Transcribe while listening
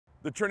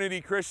The Trinity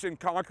Christian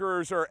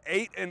Conquerors are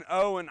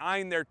 8-0 and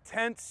eyeing their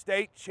 10th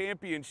state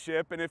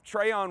championship, and if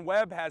Treyaun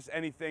Webb has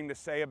anything to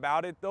say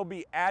about it, they'll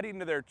be adding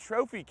to their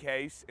trophy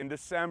case in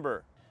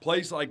December.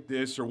 Plays like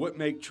this are what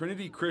make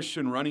Trinity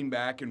Christian running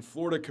back and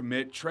Florida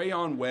commit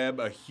Treyaun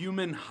Webb a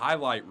human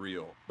highlight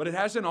reel. But it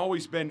hasn't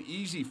always been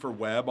easy for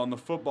Webb on the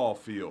football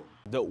field.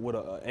 Dealt with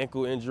an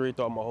ankle injury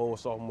throughout my whole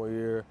sophomore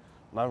year.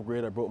 9th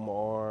grade, I broke my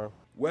arm.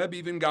 Webb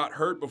even got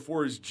hurt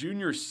before his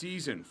junior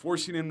season,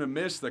 forcing him to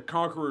miss the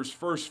Conquerors'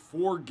 first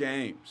 4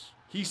 games.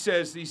 He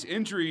says these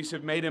injuries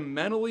have made him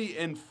mentally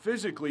and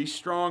physically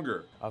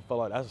stronger. I felt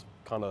like that's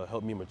kind of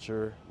helped me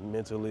mature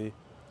mentally.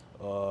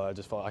 I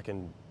just felt I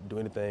can do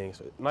anything,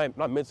 so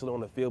not mentally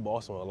on the field, but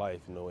also in life.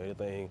 You know,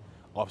 anything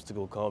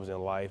obstacle comes in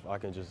life, I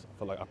can just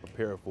feel like I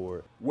prepare for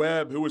it.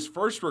 Webb, who was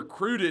first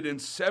recruited in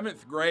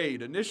 7th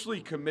grade,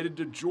 initially committed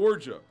to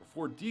Georgia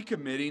before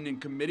decommitting and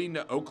committing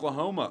to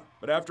Oklahoma.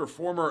 But after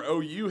former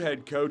OU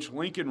head coach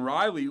Lincoln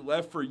Riley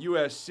left for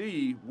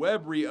USC,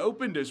 Webb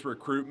reopened his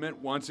recruitment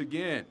once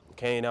again.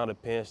 Came down to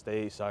Penn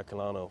State, South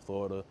Carolina, and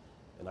Florida.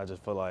 And I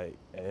just felt like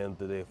at the end of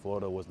the day,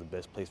 Florida was the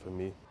best place for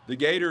me. The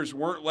Gators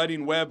weren't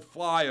letting Webb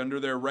fly under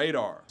their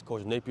radar.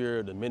 Coach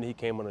Napier, the minute he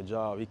came on the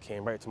job, he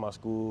came right to my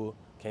school,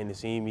 came to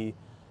see me.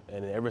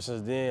 And ever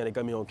since then, they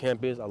got me on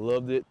campus. I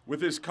loved it. With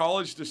his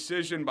college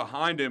decision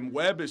behind him,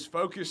 Webb is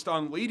focused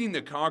on leading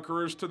the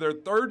Conquerors to their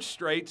 3rd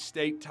straight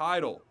state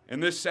title.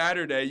 And this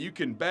Saturday, you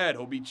can bet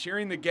he'll be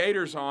cheering the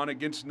Gators on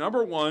against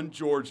 #1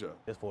 Georgia.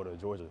 It's Florida,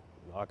 Georgia.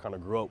 You know, I kind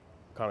of grew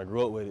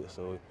up with it.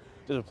 So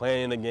just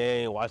playing the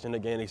game, watching the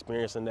game,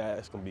 experiencing that,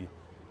 it's gonna be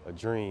a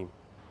dream.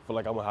 I feel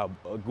like I'm gonna have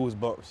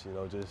goosebumps, you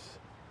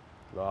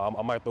know,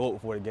 I might throw up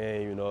before the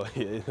game, you know,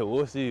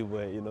 we'll see,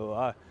 but you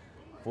know,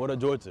 Florida,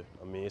 Georgia,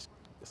 I mean, it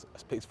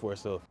speaks for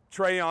itself.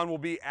 Treyaun will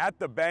be at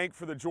the bank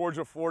for the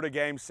Georgia-Florida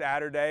game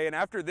Saturday, and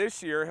after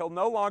this year, he'll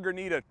no longer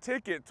need a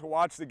ticket to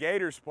watch the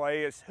Gators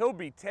play, as he'll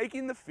be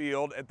taking the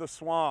field at the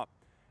Swamp.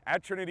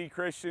 At Trinity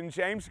Christian,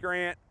 James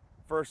Grant,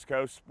 First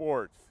Coast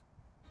Sports.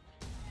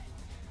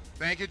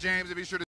 Thank you, James. And be sure to